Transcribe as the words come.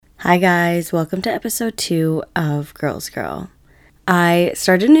Hi guys, welcome to episode 2 of Girls Girl. I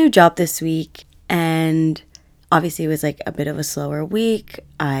started a new job this week and obviously it was like a bit of a slower week.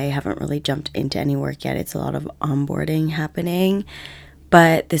 I haven't really jumped into any work yet. It's a lot of onboarding happening,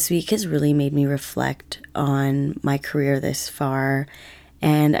 but this week has really made me reflect on my career this far,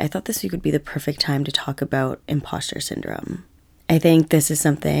 and I thought this week would be the perfect time to talk about imposter syndrome. I think this is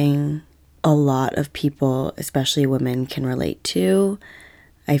something a lot of people, especially women, can relate to.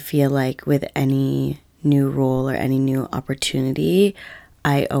 I feel like with any new role or any new opportunity,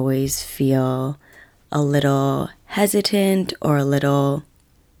 I always feel a little hesitant or a little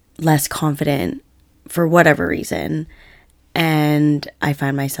less confident for whatever reason. And I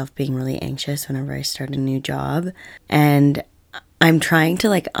find myself being really anxious whenever I start a new job. And I'm trying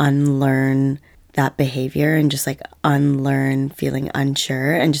to unlearn that behavior and just unlearn feeling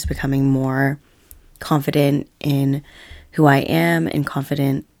unsure and just becoming more confident in who I am and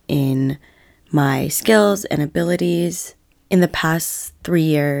confident in my skills and abilities. In the past 3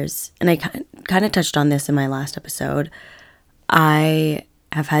 years, and I kind of touched on this in my last episode, I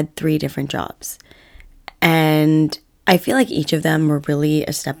have had 3 different jobs. And I feel like each of them were really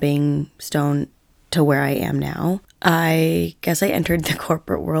a stepping stone to where I am now. I guess I entered the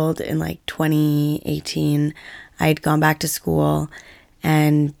corporate world in 2018. I'd gone back to school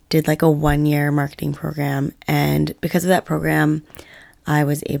and did a 1-year marketing program. And because of that program, I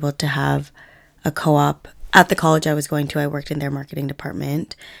was able to have a co-op at the college I was going to. I worked in their marketing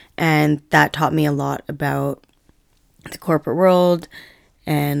department, and that taught me a lot about the corporate world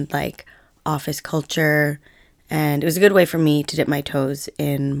and office culture. And it was a good way for me to dip my toes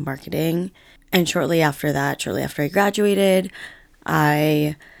in marketing. And shortly after I graduated,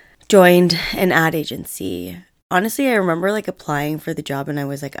 I joined an ad agency. Honestly, I remember applying for the job and I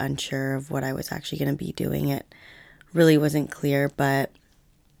was unsure of what I was actually going to be doing. It really wasn't clear, but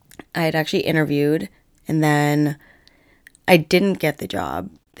I had actually interviewed and then I didn't get the job.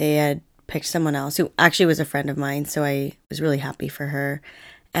 They had picked someone else who actually was a friend of mine, so I was really happy for her.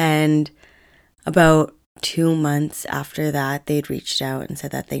 And about 2 months after that, they'd reached out and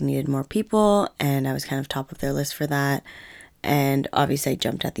said that they needed more people, and I was kind of top of their list for that. And obviously I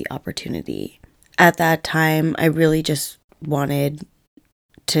jumped at the opportunity. At that time, I really just wanted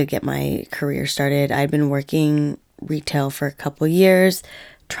to get my career started. I'd been working retail for a couple years,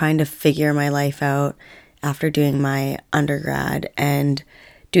 trying to figure my life out after doing my undergrad, and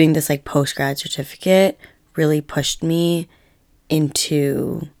doing this post-grad certificate really pushed me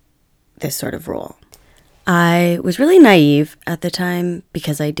into this sort of role. I was really naive at the time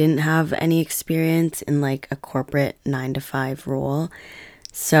because I didn't have any experience in a corporate 9-to-5 role.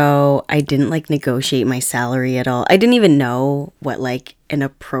 So I didn't negotiate my salary at all. I didn't even know what an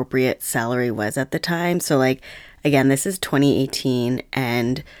appropriate salary was at the time. So again, this is 2018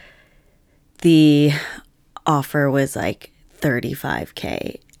 and the offer was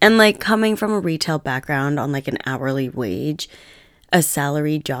 $35K. And coming from a retail background on an hourly wage, a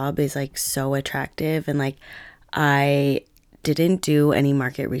salary job is so attractive. And I didn't do any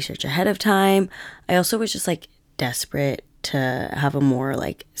market research ahead of time. I also was just desperate to have a more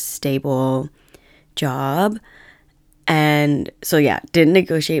stable job. And so yeah, didn't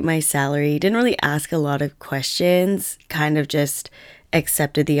negotiate my salary, didn't really ask a lot of questions, kind of just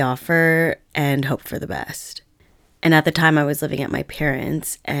accepted the offer and hoped for the best. And at the time I was living at my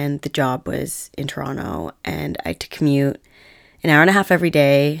parents' and the job was in Toronto, and I had to commute an hour and a half every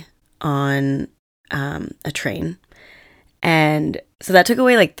day on a train. And so that took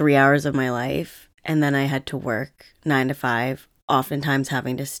away 3 hours of my life. And then I had to work 9 to 5, oftentimes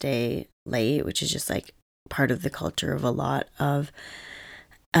having to stay late, which is just part of the culture of a lot of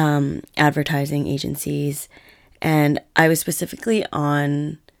advertising agencies. And I was specifically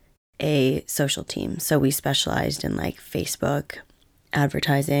on a social team. So we specialized in Facebook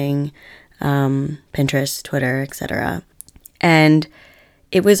advertising, Pinterest, Twitter, etc. And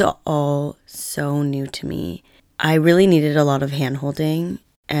it was all so new to me. I really needed a lot of hand-holding,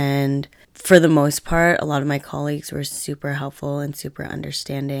 and for the most part, a lot of my colleagues were super helpful and super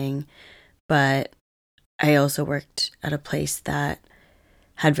understanding, but I also worked at a place that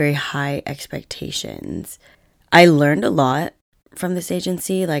had very high expectations. I learned a lot from this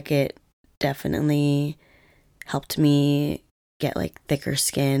agency. It definitely helped me get thicker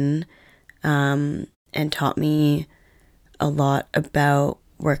skin, and taught me a lot about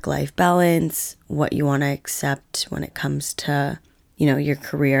work-life balance, what you want to accept when it comes to, your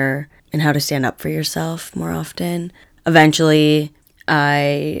career, and how to stand up for yourself more often. Eventually,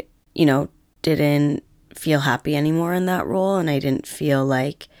 I, didn't feel happy anymore in that role, and I didn't feel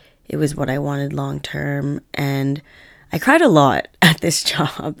like it was what I wanted long term, and I cried a lot at this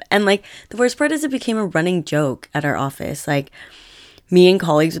job. And like the worst part is it became a running joke at our office. Like me and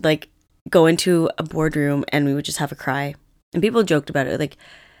colleagues would like go into a boardroom and we would just have a cry. And people joked about it. Like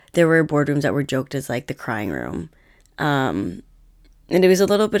there were boardrooms that were joked as like the crying room. And it was a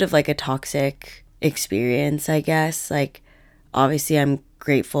little bit of like a toxic experience, I guess. Like obviously I'm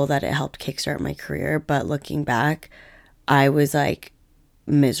grateful that it helped kickstart my career, but looking back, I was like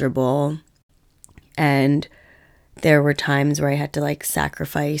miserable. And there were times where I had to like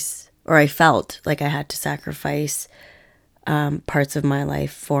sacrifice, or I felt like I had to sacrifice parts of my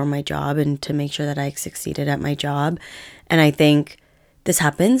life for my job and to make sure that I succeeded at my job. And I think this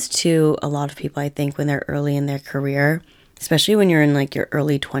happens to a lot of people, I think, when they're early in their career, especially when you're in like your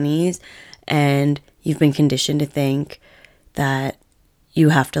early 20s and you've been conditioned to think that you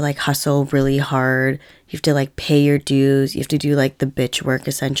have to like hustle really hard. You have to like pay your dues. You have to do like the bitch work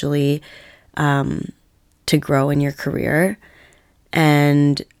essentially to grow in your career.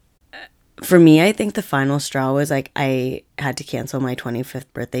 And for me, I think the final straw was like I had to cancel my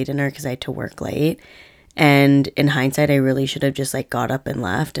 25th birthday dinner because I had to work late. And in hindsight, I really should have just like got up and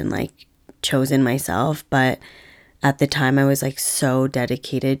left and like chosen myself. But at the time, I was like so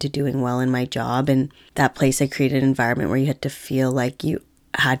dedicated to doing well in my job. And that place had created an environment where you had to feel like you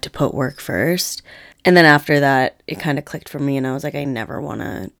had to put work first. And then after that, it kind of clicked for me. And I was like, I never want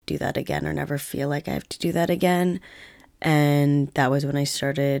to do that again or never feel like I have to do that again. And that was when I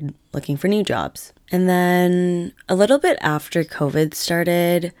started looking for new jobs. And then a little bit after COVID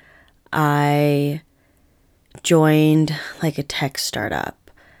started, I joined like a tech startup.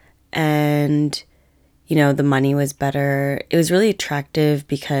 And, you know, the money was better. It was really attractive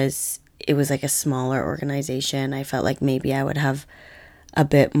because it was like a smaller organization. I felt like maybe I would have a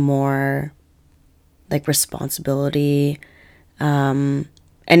bit more like responsibility.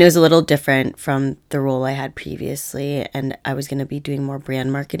 And it was a little different from the role I had previously. And I was going to be doing more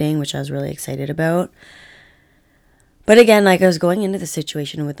brand marketing, which I was really excited about. But again, like I was going into the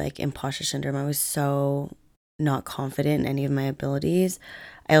situation with like imposter syndrome. I was so not confident in any of my abilities.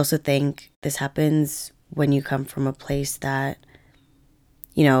 I also think this happens when you come from a place that,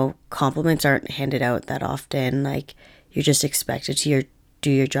 you know, compliments aren't handed out that often. Like you're just expected to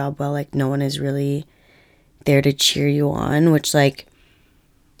do your job well. Like no one is really there to cheer you on, which like,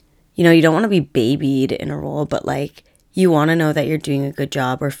 you know, you don't want to be babied in a role, but like you want to know that you're doing a good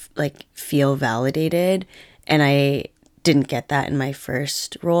job or like feel validated. And I didn't get that in my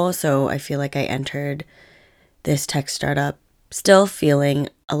first role. So I feel like I entered this tech startup still feeling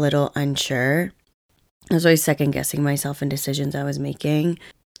a little unsure. I was always second guessing myself in decisions I was making.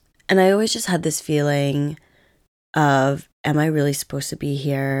 And I always just had this feeling of, am I really supposed to be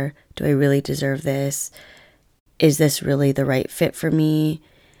here? Do I really deserve this? Is this really the right fit for me?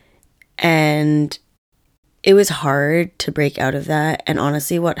 And it was hard to break out of that. And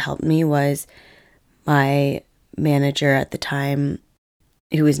honestly, what helped me was my manager at the time,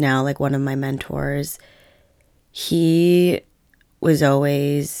 who is now like one of my mentors. He was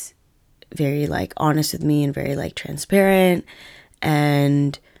always very like honest with me and very like transparent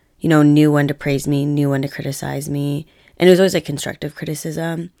and, you know, knew when to praise me, knew when to criticize me. And it was always like constructive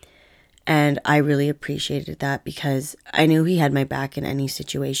criticism. And I really appreciated that because I knew he had my back in any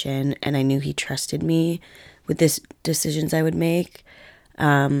situation and I knew he trusted me with this decisions I would make.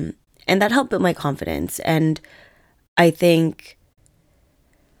 And that helped build my confidence. And I think,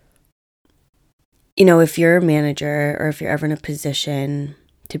 you know, if you're a manager or if you're ever in a position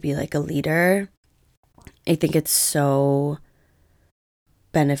to be like a leader, I think it's so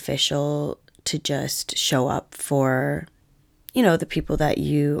beneficial to just show up for, you know, the people that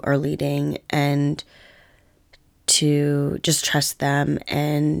you are leading and to just trust them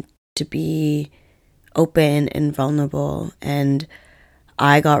and to be open and vulnerable. And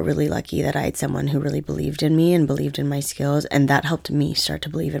I got really lucky that I had someone who really believed in me and believed in my skills. And that helped me start to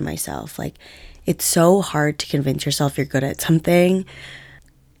believe in myself. Like, it's so hard to convince yourself you're good at something.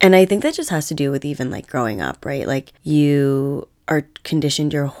 And I think that just has to do with even like growing up, right? Like you are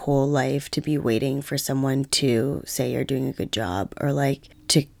conditioned your whole life to be waiting for someone to say you're doing a good job or like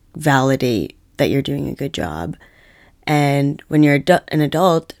to validate that you're doing a good job. And when you're an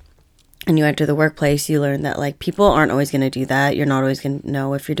adult and you enter the workplace, you learn that like people aren't always going to do that. You're not always going to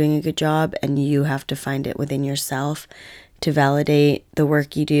know if you're doing a good job, and you have to find it within yourself to validate the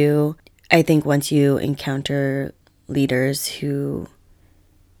work you do. I think once you encounter leaders who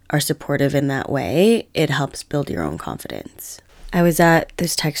are supportive in that way, it helps build your own confidence. I was at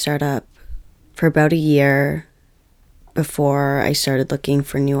this tech startup for about a year before I started looking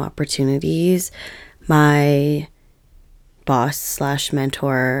for new opportunities. My boss /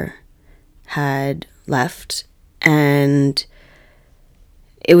 mentor had left And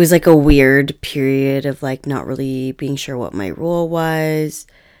it was like a weird period of like not really being sure what my role was.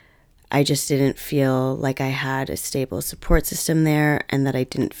 I just didn't feel like I had a stable support system there, and that I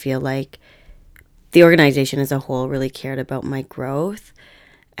didn't feel like the organization as a whole really cared about my growth.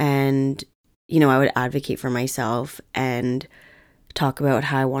 And, I would advocate for myself and talk about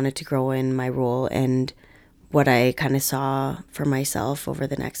how I wanted to grow in my role and what I kind of saw for myself over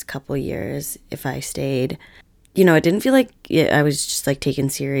the next couple years if I stayed. It didn't feel like I was just like taken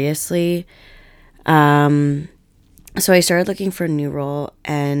seriously. So I started looking for a new role.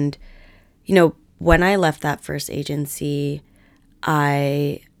 And, when I left that first agency,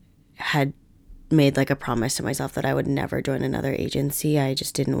 I had made like a promise to myself that I would never join another agency. I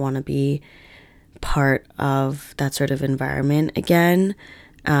just didn't want to be part of that sort of environment again,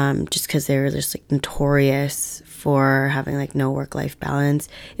 just because they were just like notorious for having like no work-life balance.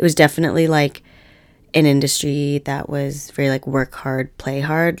 It was definitely like an industry that was very like work hard, play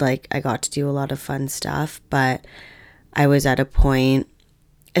hard. Like I got to do a lot of fun stuff, but I was at a point,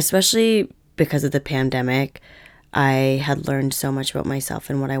 especially because of the pandemic, I had learned so much about myself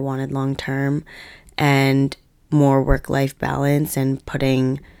and what I wanted long term, and more work-life balance and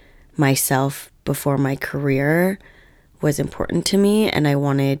putting myself before my career was important to me. And I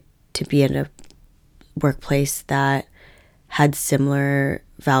wanted to be in a workplace that had similar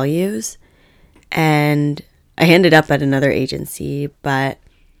values. And I ended up at another agency, but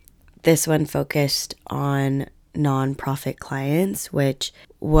this one focused on nonprofit clients, which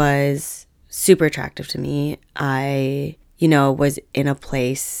was super attractive to me. I, was in a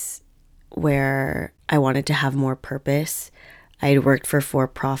place where I wanted to have more purpose. I had worked for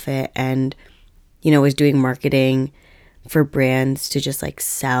profit and, was doing marketing for brands to just like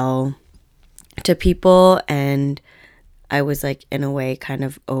sell to people. And I was like, in a way, kind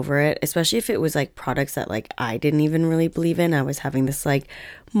of over it, especially if it was like products that like I didn't even really believe in. I was having this like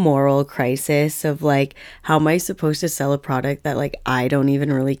moral crisis of like, how am I supposed to sell a product that like I don't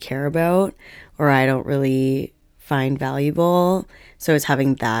even really care about or I don't really find valuable? So I was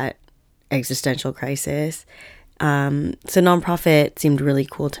having that existential crisis. So nonprofit seemed really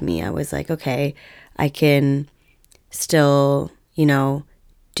cool to me. I was like, okay, I can still,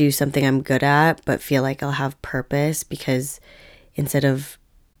 do something I'm good at, but feel like I'll have purpose, because instead of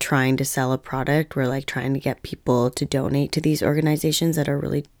trying to sell a product, we're like trying to get people to donate to these organizations that are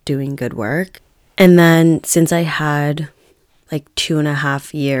really doing good work. And then since I had like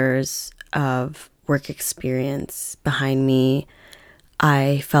 2.5 years of work experience behind me,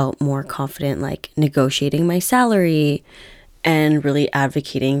 I felt more confident like negotiating my salary and really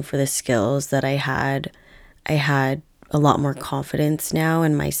advocating for the skills that I had. I had a lot more confidence now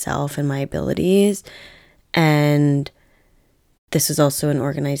in myself and my abilities. And this was also an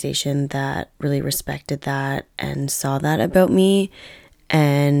organization that really respected that and saw that about me.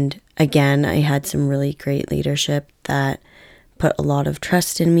 And again, I had some really great leadership that put a lot of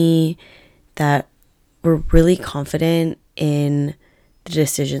trust in me, that were really confident in the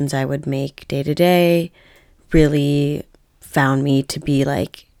decisions I would make day to day, really found me to be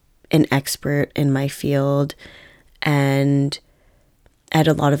like an expert in my field. And I had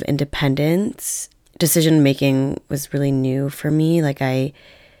a lot of independence. Decision making was really new for me. Like I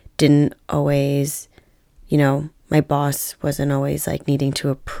didn't always, my boss wasn't always like needing to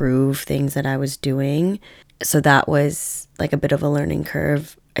approve things that I was doing. So that was like a bit of a learning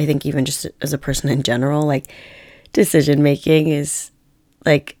curve. I think even just as a person in general, like decision making is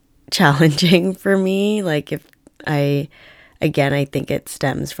like challenging for me. Like I think it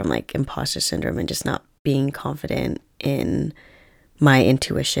stems from like imposter syndrome and just not being confident in my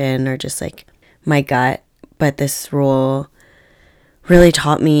intuition or just like my gut. But this role really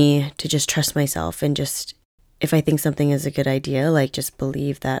taught me to just trust myself and just, if I think something is a good idea, like just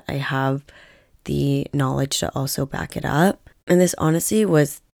believe that I have the knowledge to also back it up. And this honestly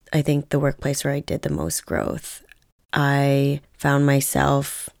was, I think, the workplace where I did the most growth. I found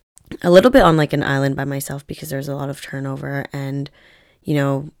myself a little bit on like an island by myself because there's a lot of turnover, and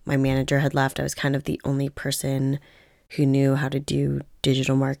my manager had left. I was kind of the only person who knew how to do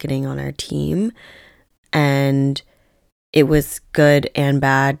digital marketing on our team. And it was good and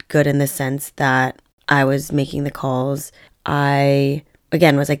bad. Good in the sense that I was making the calls. I,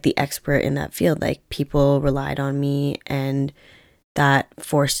 again, was like the expert in that field. Like people relied on me, and that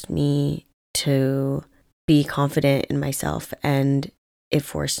forced me to be confident in myself. And it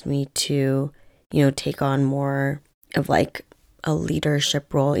forced me to, take on more of like a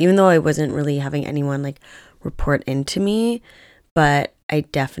leadership role, even though I wasn't really having anyone like report into me. But I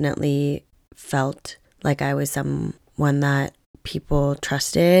definitely felt like I was someone that people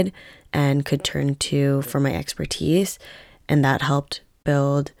trusted and could turn to for my expertise. And that helped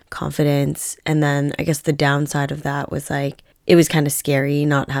build confidence. And then I guess the downside of that was like, it was kind of scary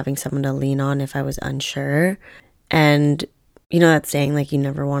not having someone to lean on if I was unsure. And you know that saying, like, you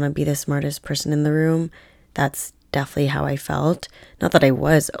never want to be the smartest person in the room? That's definitely how I felt. Not that I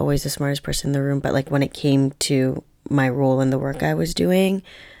was always the smartest person in the room, but like when it came to my role in the work I was doing,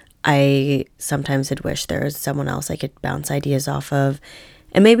 I sometimes had wished there was someone else I could bounce ideas off of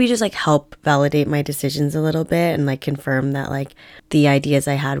and maybe just like help validate my decisions a little bit and like confirm that like the ideas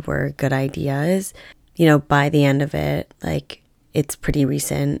I had were good ideas. You know, by the end of it, like it's pretty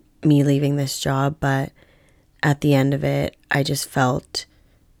recent, me leaving this job, but at the end of it, I just felt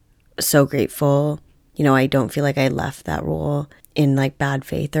so grateful. You know, I don't feel like I left that role in like bad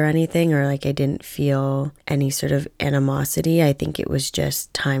faith or anything, or like I didn't feel any sort of animosity. I think it was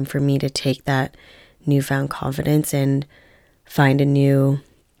just time for me to take that newfound confidence and find a new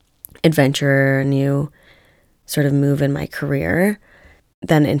adventure, a new sort of move in my career.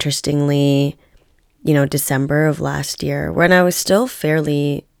 Then interestingly, you know, December of last year, when I was still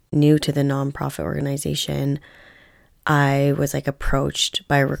fairly new to the nonprofit organization, I was like approached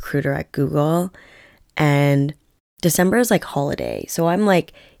by a recruiter at Google, and December is like holiday. So I'm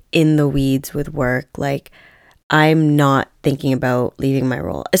like in the weeds with work. Like I'm not thinking about leaving my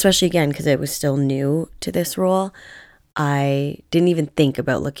role, especially again, because it was still new to this role. I didn't even think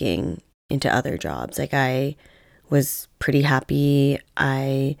about looking into other jobs. Like I was pretty happy.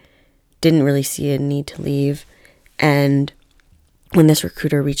 I didn't really see a need to leave. And when this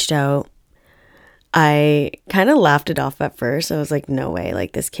recruiter reached out, I kind of laughed it off at first. I was like, no way,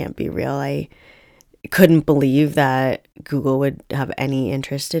 like this can't be real. I couldn't believe that Google would have any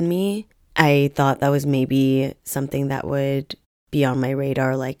interest in me. I thought that was maybe something that would be on my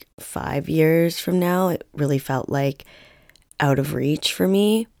radar like 5 years from now. It really felt like out of reach for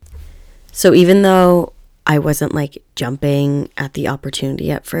me. So even though I wasn't like jumping at the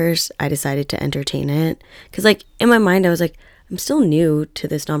opportunity at first, I decided to entertain it. Because like in my mind, I was like, I'm still new to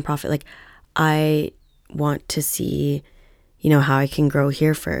this nonprofit. Like I want to see, you know, how I can grow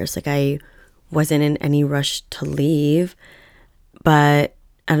here first. Like I wasn't in any rush to leave, but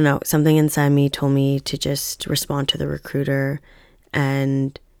I don't know, something inside me told me to just respond to the recruiter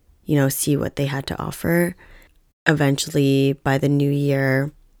and, you know, see what they had to offer. Eventually, by the new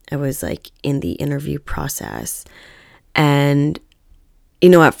year, I was like in the interview process. And, you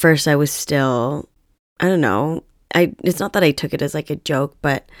know, at first I was still, I don't know, it's not that I took it as like a joke,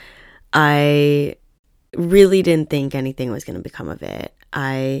 but I really didn't think anything was going to become of it.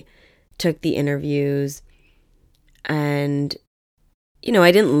 I took the interviews and, you know,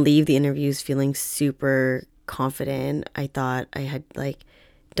 I didn't leave the interviews feeling super confident. I thought I had like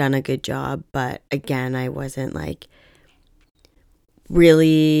done a good job, but again, I wasn't like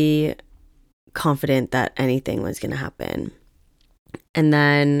really confident that anything was going to happen. And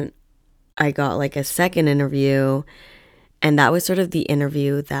then I got like a second interview, and that was sort of the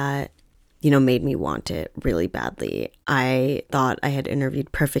interview that, you know, made me want it really badly. I thought I had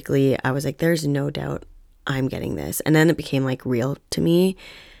interviewed perfectly. I was like, there's no doubt I'm getting this. And then it became like real to me.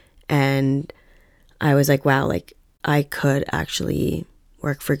 And I was like, wow, like I could actually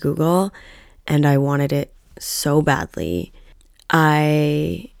work for Google, and I wanted it so badly.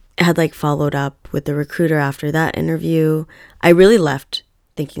 I had like followed up with the recruiter after that interview. I really left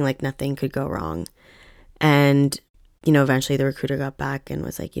thinking like nothing could go wrong. And, you know, eventually the recruiter got back and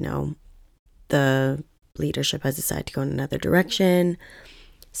was like, you know, the leadership has decided to go in another direction.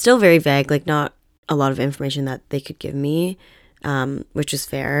 Still very vague, like not a lot of information that they could give me, which is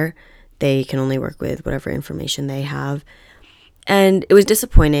fair. They can only work with whatever information they have. And it was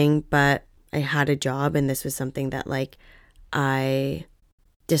disappointing, but I had a job, and this was something that like I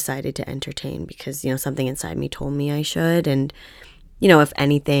decided to entertain because, you know, something inside me told me I should. And, you know, if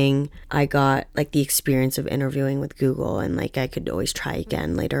anything, I got like the experience of interviewing with Google, and like I could always try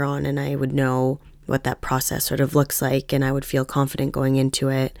again later on, and I would know what that process sort of looks like, and I would feel confident going into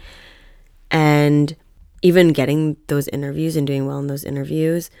it. And even getting those interviews and doing well in those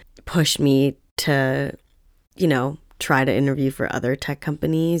interviews pushed me to, you know, try to interview for other tech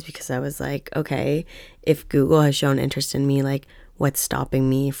companies, because I was like, okay, if Google has shown interest in me, like what's stopping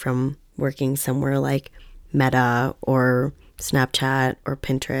me from working somewhere like Meta or Snapchat or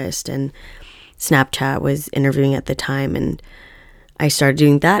Pinterest? And Snapchat was interviewing at the time, and I started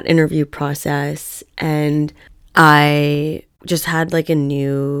doing that interview process, and I just had like a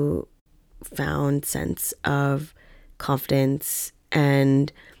new found sense of confidence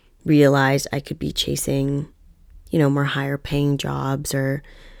and realized I could be chasing, you know, more higher paying jobs or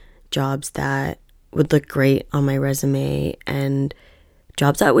jobs that would look great on my resume and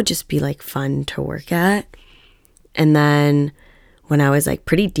jobs that would just be like fun to work at. And then when I was like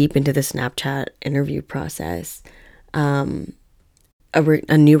pretty deep into the Snapchat interview process,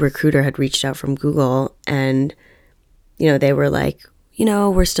 a new recruiter had reached out from Google, and, they were like,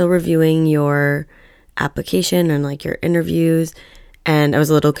 we're still reviewing your application and like your interviews. And I was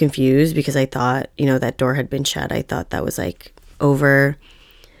a little confused because I thought, that door had been shut. I thought that was like over.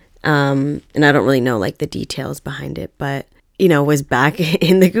 And I don't really know like the details behind it, but, was back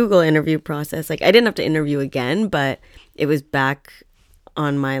in the Google interview process. Like I didn't have to interview again, but it was back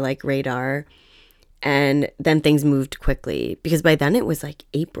on my like radar. And then things moved quickly because by then it was like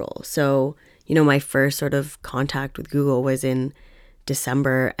April. So, my first sort of contact with Google was in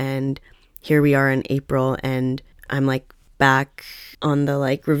December, and here we are in April, and I'm like back on the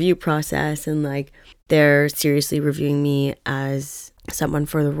like review process, and like they're seriously reviewing me as someone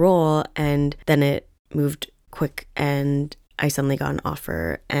for the role. And then it moved quick and I suddenly got an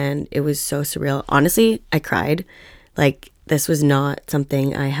offer, and it was so surreal. Honestly, I cried. Like this was not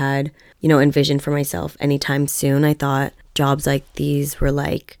something I had, envisioned for myself anytime soon. I thought jobs like these were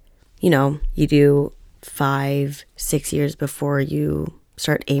like, you do 5-6 years before you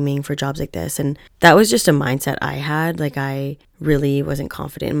start aiming for jobs like this. And that was just a mindset I had. Like I really wasn't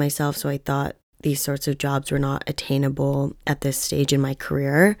confident in myself. So I thought these sorts of jobs were not attainable at this stage in my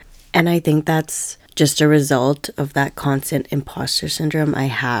career. And I think that's just a result of that constant imposter syndrome I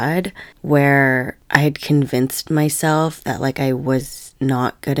had, where I had convinced myself that like I was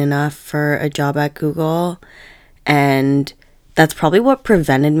not good enough for a job at Google. And that's probably what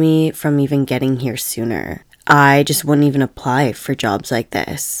prevented me from even getting here sooner. I just wouldn't even apply for jobs like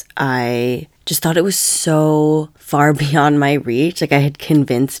this. I just thought it was so far beyond my reach. Like I had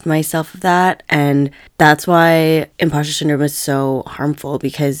convinced myself of that. And that's why imposter syndrome is so harmful,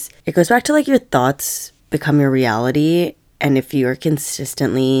 because it goes back to like your thoughts become your reality. And if you are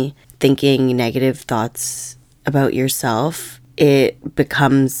consistently thinking negative thoughts about yourself, it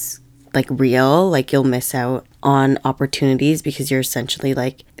becomes like real. Like you'll miss out on opportunities because you're essentially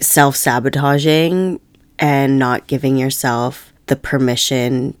like self-sabotaging and not giving yourself the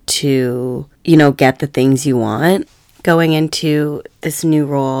permission to, get the things you want. Going into this new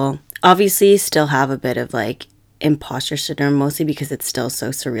role, obviously still have a bit of like imposter syndrome, mostly because it's still so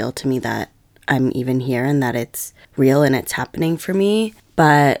surreal to me that I'm even here and that it's real and it's happening for me.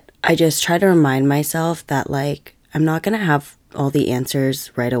 But I just try to remind myself that like I'm not going to have all the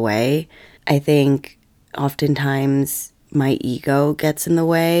answers right away. I think oftentimes my ego gets in the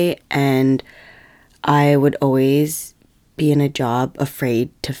way, and I would always be in a job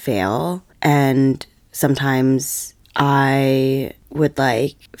afraid to fail. And sometimes I would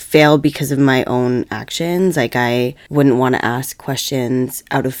like fail because of my own actions. Like I wouldn't want to ask questions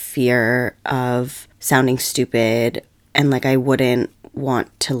out of fear of sounding stupid. And like I wouldn't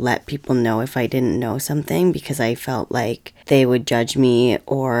want to let people know if I didn't know something because I felt like they would judge me,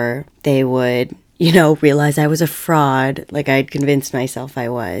 or they would, realize I was a fraud. Like I'd convinced myself I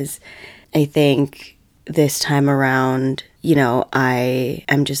was. I think this time around, I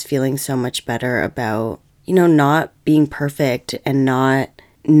am just feeling so much better about, not being perfect and not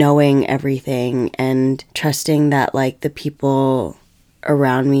knowing everything, and trusting that like the people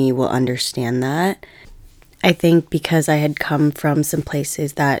around me will understand that. I think because I had come from some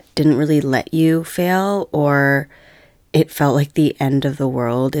places that didn't really let you fail, or it felt like the end of the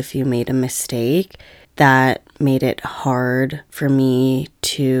world if you made a mistake, that made it hard for me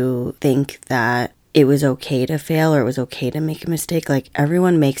to think that it was okay to fail or it was okay to make a mistake. Like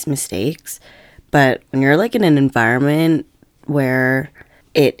everyone makes mistakes, but when you're like in an environment where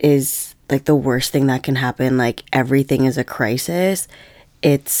it is like the worst thing that can happen, like everything is a crisis,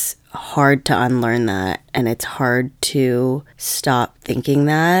 it's hard to unlearn that, and it's hard to stop thinking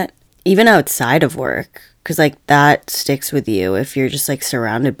that, even outside of work, because like that sticks with you if you're just like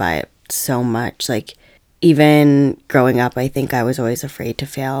surrounded by it so much. Like even growing up, I think I was always afraid to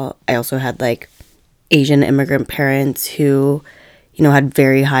fail. I also had like Asian immigrant parents who, had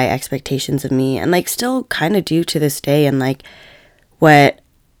very high expectations of me, and like still kind of do to this day. And like what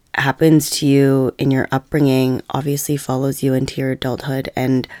happens to you in your upbringing obviously follows you into your adulthood.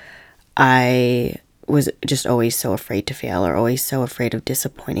 And I was just always so afraid to fail, or always so afraid of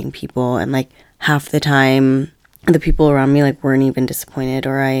disappointing people. And like half the time the people around me like weren't even disappointed,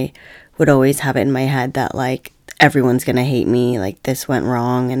 or I would always have it in my head that like everyone's gonna hate me, like this went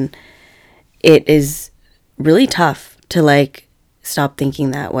wrong. And it is really tough to like stop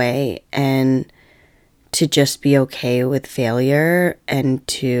thinking that way, and to just be okay with failure, and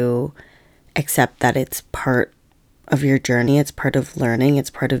to accept that it's part of your journey. It's part of learning. It's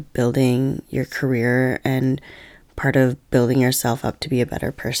part of building your career and part of building yourself up to be a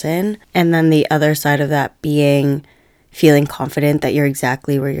better person. And then the other side of that being feeling confident that you're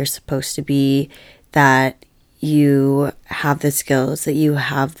exactly where you're supposed to be, that you have the skills, that you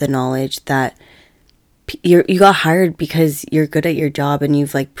have the knowledge, that you got hired because you're good at your job and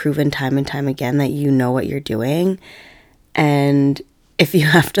you've like proven time and time again that you know what you're doing. And if you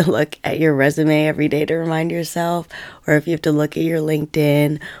have to look at your resume every day to remind yourself, or if you have to look at your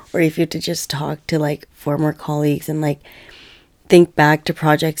LinkedIn, or if you have to just talk to like former colleagues and like think back to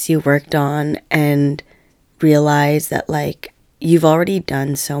projects you worked on and realize that like you've already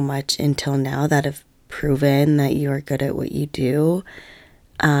done so much until now that have proven that you are good at what you do,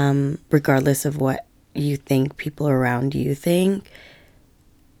 regardless of what you think people around you think.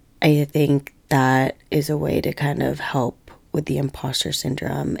 I think that is a way to kind of help with the imposter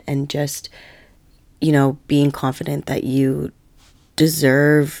syndrome and just, being confident that you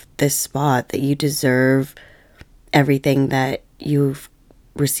deserve this spot, that you deserve everything that you've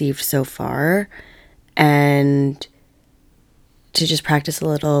received so far, and to just practice a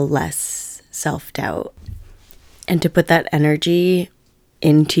little less self-doubt and to put that energy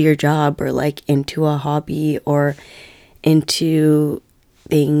into your job or like into a hobby or into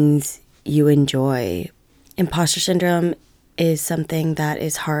things you enjoy. Imposter syndrome is something that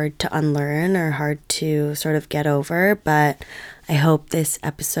is hard to unlearn or hard to sort of get over, but I hope this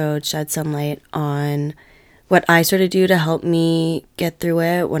episode shed some light on what I sort of do to help me get through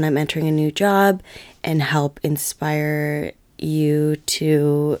it when I'm entering a new job and help inspire you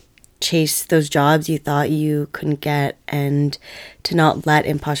to chase those jobs you thought you couldn't get and to not let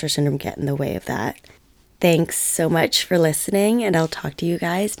imposter syndrome get in the way of that. Thanks so much for listening, and I'll talk to you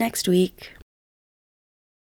guys next week.